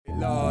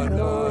Lord,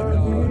 Lord,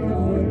 Lord,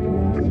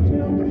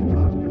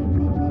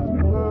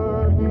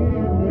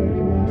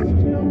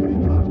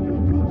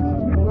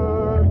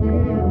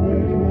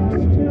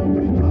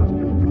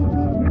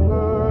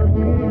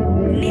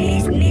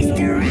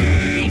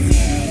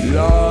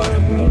 Lord,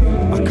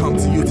 I come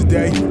to you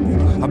today.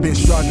 I've been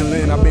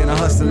struggling, I've been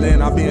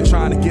hustling, I've been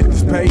trying to get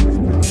this pay.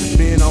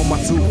 Been on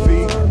my 2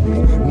 feet,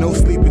 no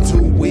sleep in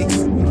 2 weeks.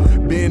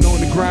 Been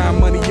on the grind,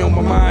 money on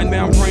my mind,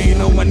 now I'm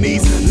praying on my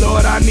knees.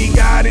 Lord, I need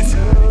guidance.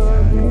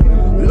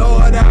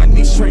 Lord, I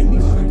need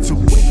strength to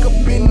wake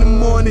up in the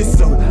morning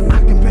so I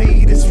can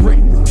pay this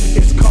rent.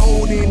 It's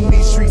cold in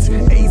these streets,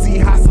 AZ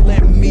hustle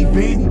let me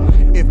vent.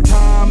 If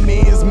time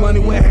is money,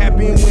 what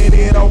happened when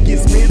it all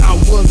gets spent? I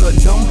was a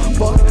dumb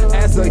buck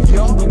as a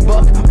young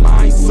buck,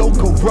 mind so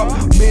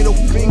corrupt. Middle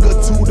finger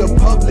to the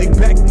public,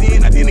 back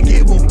then I didn't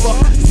give a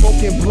fuck.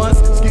 Smoking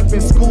blunts,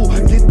 skipping school,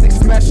 get the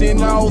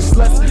smashing all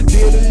sluts.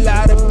 Did a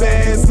lot of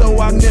bad, so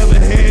I never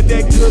had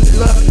that good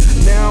luck.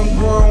 Now I'm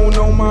grown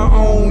on my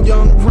own,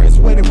 young prince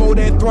waiting for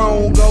that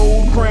throne.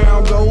 Gold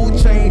crown, gold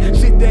chain,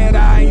 shit that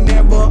I ain't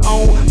never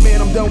owned.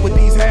 Man, I'm done with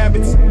these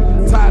habits,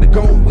 tired of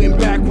going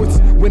backwards.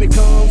 When it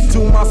comes to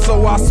my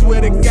soul, I swear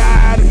to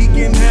God, he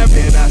can have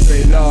it. And I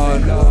say,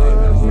 Lord,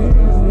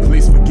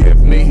 please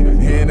forgive me.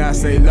 And I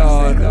say,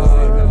 Lord,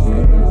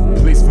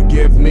 please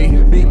forgive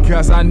me.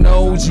 Because I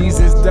know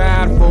Jesus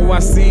died for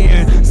our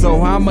sin,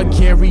 so I'ma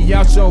carry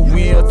out your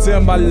will till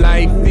my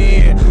life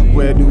end.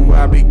 Where do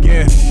I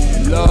begin?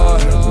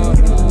 Lord,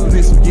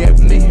 please forgive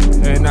me.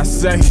 And I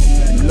say,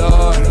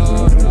 Lord,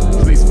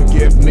 please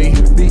forgive me.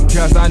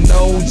 Because I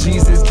know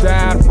Jesus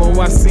died for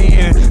our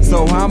sin,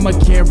 so I'ma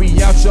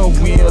carry out your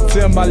will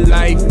till my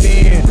life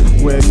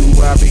end. Where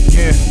do I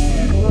begin?